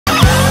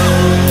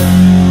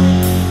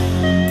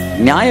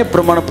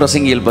நியாயப்பிரமாண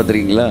பிரசங்கிகள்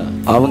பார்த்துருக்கீங்களா,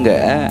 அவங்க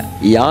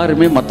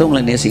யாருமே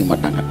மற்றவங்களை நேசிக்க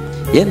மாட்டாங்க.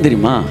 ஏன்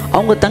தெரியுமா?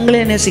 அவங்க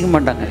தங்களே நேசிக்க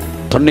மாட்டாங்க,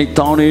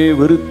 தன்னைத்தானே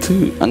வெறுத்து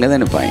அங்கே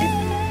தான் நிற்பாங்க.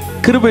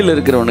 கிருபையில்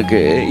இருக்கிறவனுக்கு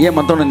ஏன்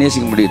மற்றவனை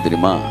நேசிக்க முடியும்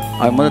தெரியுமா?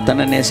 அவன் முதல்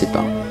தன்னை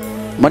நேசிப்பான்,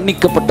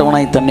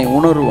 மன்னிக்கப்பட்டவனாய் தன்னை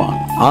உணர்வான்.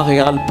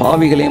 ஆகையால்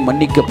பாவிகளே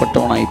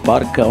மன்னிக்கப்பட்டவனாய்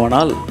பார்க்க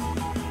அவனால்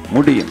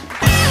முடியும்.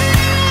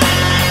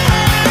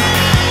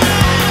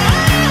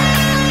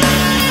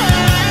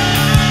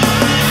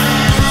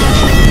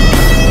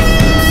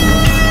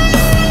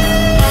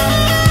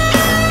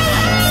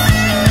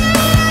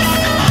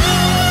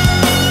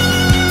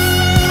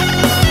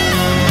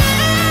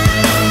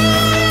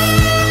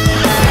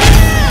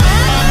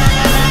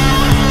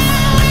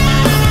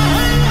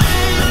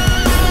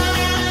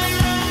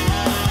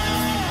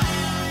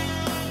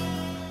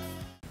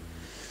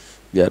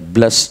 We are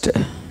blessed.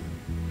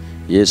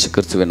 இயேசு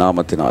கிறிஸ்துவின்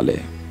நாமத்தினாலே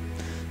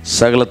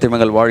சகலத்தையும்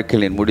எங்கள்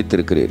வாழ்க்கையில்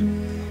முடித்திருக்கிறீர்.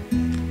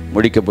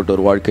 முடிக்கப்பட்ட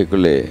ஒரு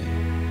வாழ்க்கைக்குள்ளே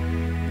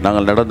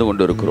நாங்கள் நடந்து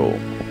கொண்டு இருக்கிறோம்.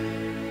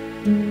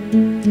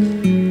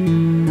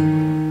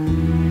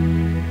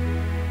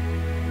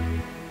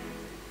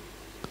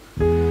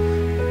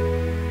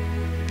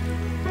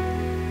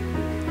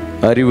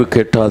 அறிவு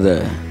கேட்டாத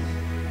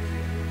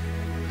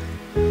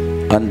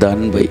அந்த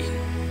அன்பை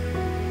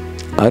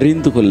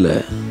அறிந்து கொள்ள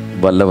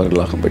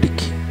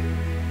வல்லவர்களாகும்படிக்கு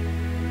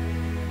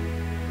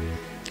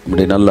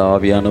நம்முடைய நல்ல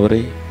ஆவியானவரை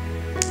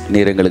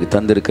நீர் எங்களுக்கு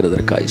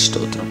தந்திருக்கிறதற்காக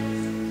ஸ்தோத்திரம்.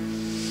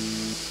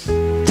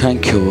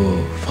 Thank you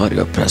for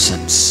your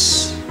presence.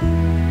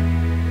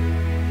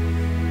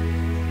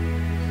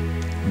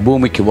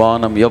 பூமிக்கு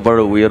வானம்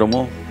எவ்வளவு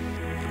உயரமோ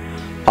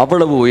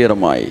அவ்வளவு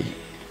உயரமாய்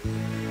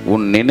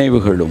உன்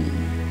நினைவுகளும்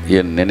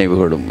என்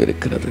நினைவுகளும்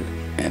இருக்கிறது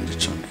என்று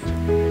சொன்னீர்.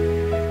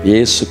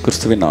 இயேசு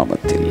கிறிஸ்துவின்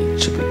நாமத்தில்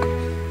ஜெபிக்கிறோம்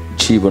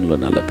ஜீவனுள்ள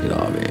நல்ல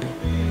பிதாவே.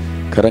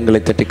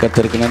 கரங்களை தட்டி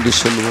கர்த்தருக்கு நன்றி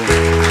சொல்லுவோம்.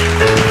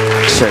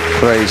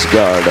 Praise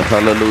God.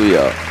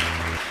 Hallelujah.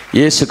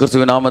 இயேசு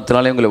கிறிஸ்துவின்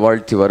நாமத்தினாலே உங்களை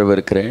வாழ்த்தி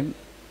வரவேற்கிறேன்.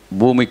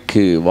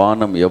 பூமிக்கு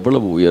வானம்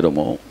எவ்வளவு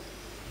உயரமோ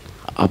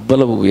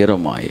அவ்வளவு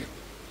உயரமாய்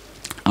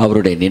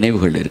அவருடைய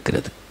நினைவுகள்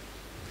இருக்கிறது.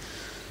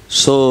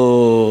 ஸோ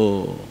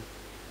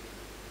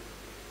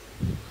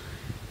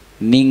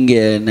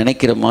நீங்கள்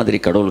நினைக்கிற மாதிரி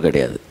கடவுள்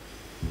கிடையாது.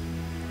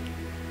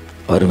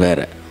 அவர்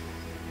வேற.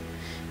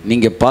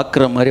 நீங்கள்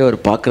பார்க்குற மாதிரி அவர்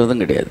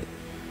பார்க்குறதும் கிடையாது.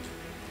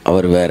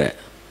 அவர் வேற.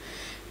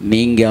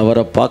 நீங்கள்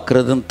அவரை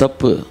பார்க்குறதும்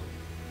தப்பு,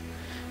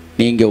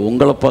 நீங்கள்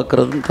உங்களை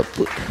பார்க்குறதும்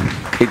தப்பு.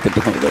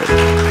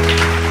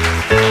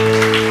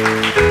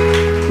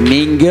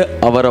 நீங்கள்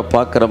அவரை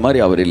பார்க்குற மாதிரி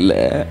அவர் இல்லை,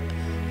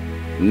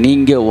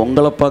 நீங்கள்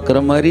உங்களை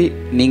பார்க்குற மாதிரி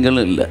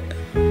நீங்களும் இல்லை.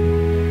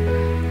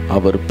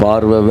 அவர்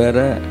பார்வை வேற,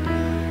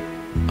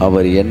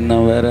 அவர்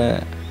எண்ணம் வேற,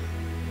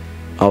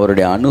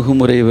 அவருடைய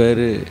அணுகுமுறை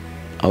வேறு,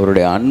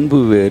 அவருடைய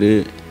அன்பு வேறு.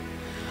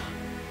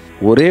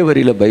 ஒரே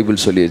வரியில்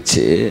பைபிள்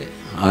சொல்லிடுச்சு,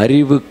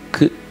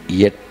 அறிவுக்கு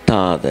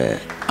எட்டாத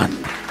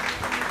அன்பு.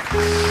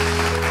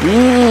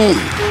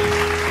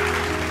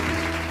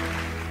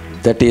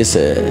 தட் இஸ்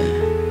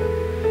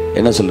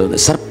என்ன சொல்றது,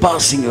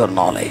 சர்பாசிங் யுவர்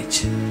நாலேஜ்.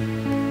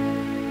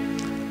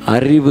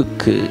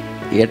 அறிவுக்கு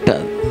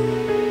எட்டாது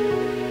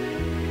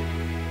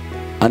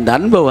அந்த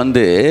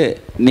அன்பை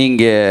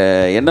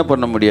நீங்கள் என்ன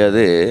பண்ண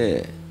முடியாது,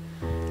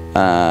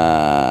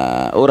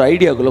 ஒரு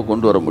ஐடியாக்குள்ளே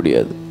கொண்டு வர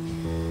முடியாது.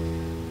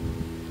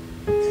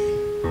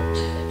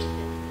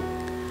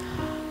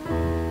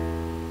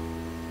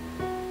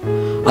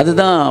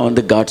 அதுதான்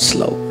காட்ஸ்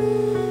லவ்.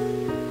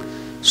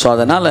 ஸோ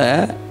அதனால்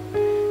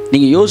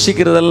நீங்கள்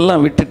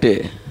யோசிக்கிறதெல்லாம் விட்டுட்டு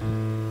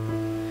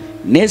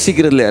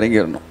நேசிக்கிறதுல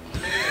இறங்கிடணும்.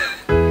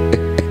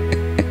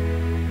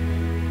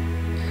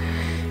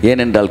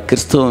 ஏனென்றால்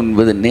கிறிஸ்தவம்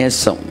என்பது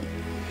நேசம்.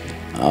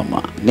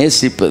 ஆமாம்,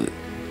 நேசிப்பது,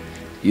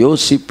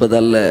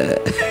 யோசிப்பதல்ல.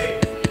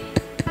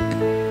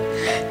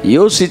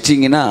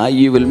 யோசிச்சிங்கன்னா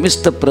you will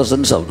miss the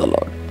presence of the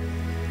Lord.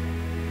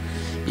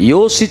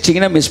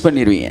 யோசிச்சிங்கன்னா miss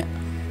பண்ணிடுவீங்க.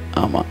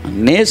 ஆமாம்,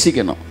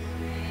 நேசிக்கணும்.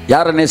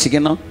 யாரை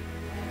நேசிக்கணும்?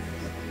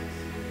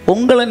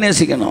 உங்களை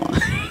நேசிக்கணும்.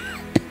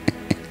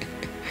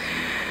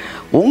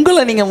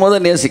 உங்களை நீங்கள்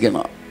முதல்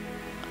நேசிக்கணும்.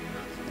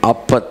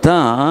 அப்போ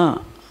தான்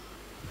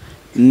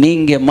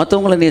நீங்கள்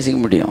மற்றவங்களை நேசிக்க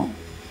முடியும்.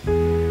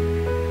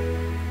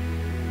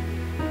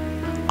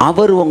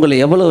 அவர் உங்களை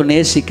எவ்வளவு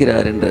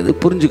நேசிக்கிறார்ன்றது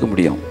புரிஞ்சுக்க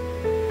முடியும்.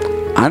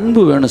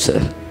 அன்பு வேணும்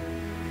சார்.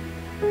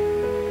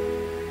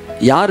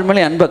 யார்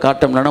மேலே அன்பை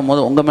காட்டோம்னா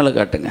முதல் உங்கள் மேலே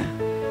காட்டுங்க.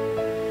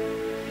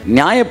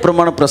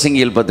 நியாயப்பிரமாண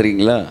பிரசங்கிகள்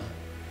பார்த்துருக்கீங்களா,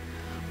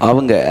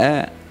 அவங்க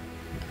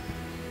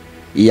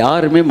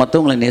யாருமே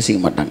மற்றவங்களை நேசிக்க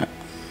மாட்டாங்க.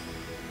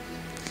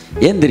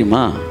 ஏன்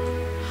தெரியுமா?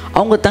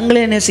 அவங்க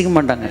தங்களே நேசிக்க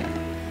மாட்டாங்க,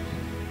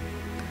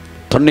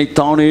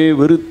 தன்னைத்தானே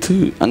வெறுத்து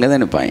அங்கே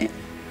தான் நிற்பாங்க.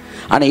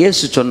 ஆனால்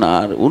இயேசு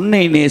சொன்னார்,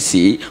 உன்னை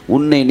நேசி,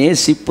 உன்னை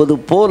நேசிப்பது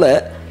போல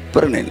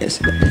பிறனை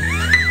நேசி.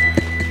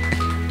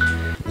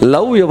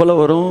 லவ் எவ்வளோ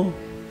வரும்?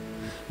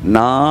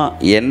 நான்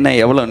என்னை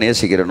எவ்வளோ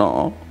நேசிக்கிறேனோ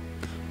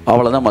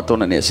அவ்வளோதான்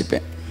மற்றவனை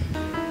நேசிப்பேன்.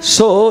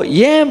 ஸோ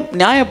ஏன்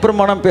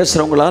நியாயப்பிரமாணம்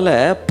பேசுகிறவங்களால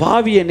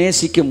பாவியை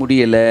நேசிக்க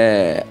முடியலை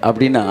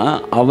அப்படின்னா,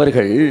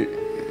 அவர்கள்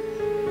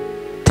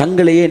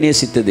தங்களையே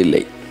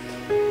நேசித்ததில்லை.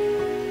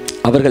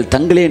 அவர்கள்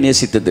தங்களே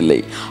நேசித்ததில்லை,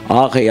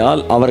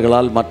 ஆகையால்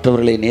அவர்களால்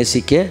மற்றவர்களை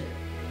நேசிக்க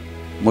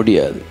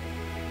முடியாது.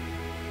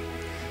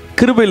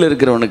 கிருபையில்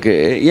இருக்கிறவனுக்கு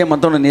ஏன்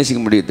மற்றவனை நேசிக்க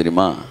முடியும்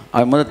தெரியுமா?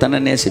 அவன் முதல் தன்னை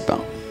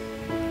நேசிப்பான்.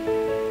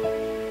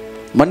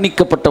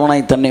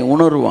 மன்னிக்கப்பட்டவனாய் தன்னை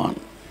உணர்வான்.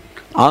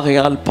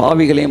 ஆகையால்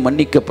பாவிகளை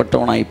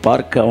மன்னிக்கப்பட்டவனாய்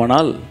பார்க்க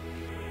அவனால்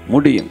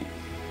முடியும்.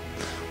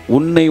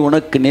 உன்னை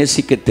உனக்கு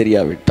நேசிக்க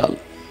தெரியாவிட்டால்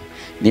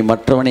நீ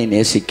மற்றவனை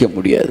நேசிக்க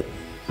முடியாது.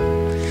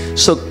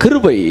 ஸோ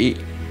கிருபை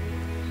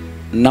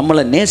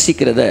நம்மளை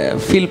நேசிக்கிறத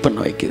ஃபீல் பண்ண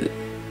வைக்குது.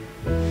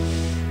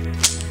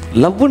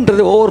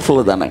 லவ்ன்றது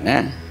ஓவர்ஃப்ளோ தானேங்க,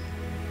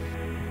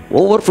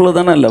 ஓவர்ஃப்ளோ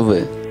தானே லவ்.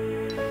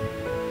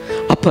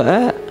 அப்போ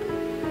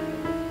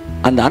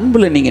அந்த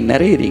அன்பில் நீங்கள்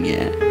நிறையிறீங்க,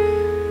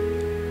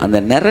 அந்த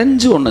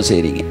நிறைஞ்சு ஒன்று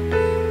செய்கிறீங்க.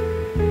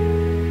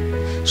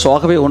 ஸோ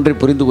ஆகவே ஒன்றை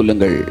புரிந்து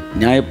கொள்ளுங்கள்,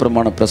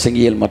 நியாயப்பிரமாண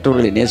பிரசங்கிகள்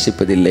மற்றவர்களை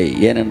நேசிப்பதில்லை,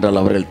 ஏனென்றால்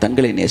அவர்கள்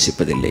தங்களை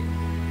நேசிப்பதில்லை.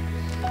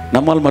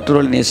 நம்மால்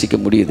மற்றவர்களை நேசிக்க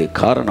முடியுது,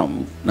 காரணம்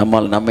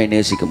நம்மால் நம்மை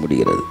நேசிக்க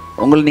முடிகிறது.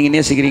 உங்களை நீங்கள்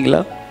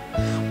நேசிக்கிறீங்களா?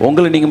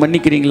 உங்களை நீங்கள்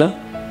மன்னிக்கிறீங்களா?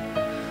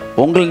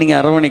 உங்களை நீங்கள்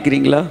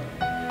அரவணைக்கிறீங்களா?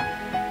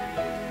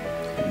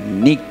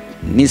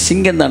 நீ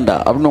சிங்கம் தாண்டா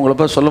அப்படின்னு உங்களை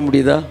பார்த்து சொல்ல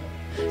முடியுதா?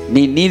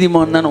 நீ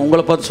நீதிமான் தானே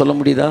உங்களை பார்த்து சொல்ல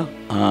முடியுதா?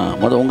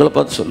 முதல் உங்களை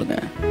பார்த்து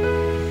சொல்லுங்கள்.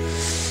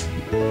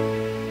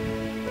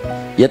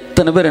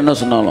 எத்தனை பேர் என்ன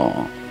சொன்னாலும்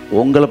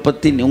உங்களை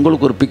பற்றி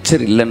உங்களுக்கு ஒரு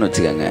பிக்சர் இல்லைன்னு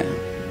வச்சுக்கோங்க,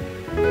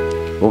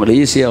 உங்களை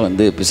ஈஸியாக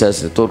வந்து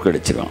பிசாசு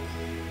தோற்கடிச்சிடும்.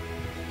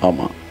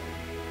 ஆமாம்,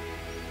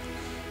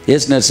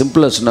 ஏசுனார்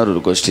சிம்பிளாக சொன்னார்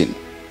ஒரு கொஸ்டின்,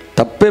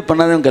 தப்பே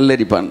பண்ணாதவன்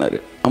கல்லறிப்பான்னாரு.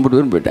 50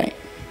 பேரும் போயிட்டாங்க.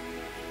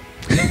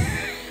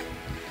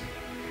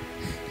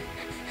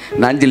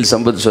 நாஞ்சில்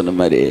சம்பத் சொன்ன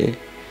மாதிரி,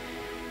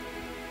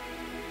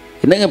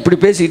 என்னங்க இப்படி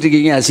பேசிக்கிட்டு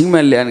இருக்கீங்க,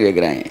 அசிங்கமாக இல்லையான்னு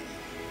கேட்குறாங்க.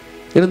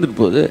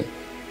 இருந்துட்டு போகுது.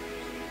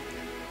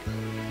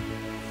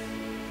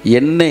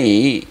 என்னை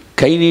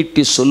கை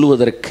நீட்டி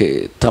சொல்லுவதற்கு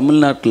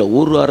தமிழ்நாட்டில்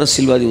ஒரு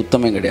அரசியல்வாதி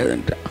உத்தமம்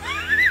கிடையாதுன்றான்.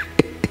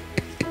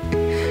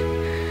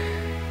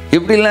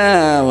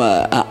 இப்படிலாம்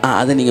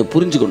அதை நீங்கள்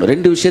புரிஞ்சுக்கணும்.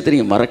 2 விஷயத்தை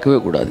நீங்கள் மறக்கவே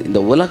கூடாது.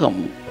 இந்த உலகம்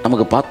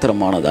நமக்கு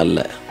பாத்திரமானது அல்ல.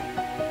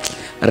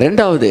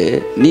 2வது,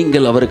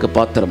 நீங்கள் அவருக்கு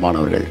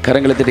பாத்திரமானவர்கள்.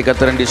 கரங்களை தட்டி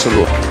கர்த்தரை நன்றி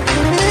சொல்லுவோம்.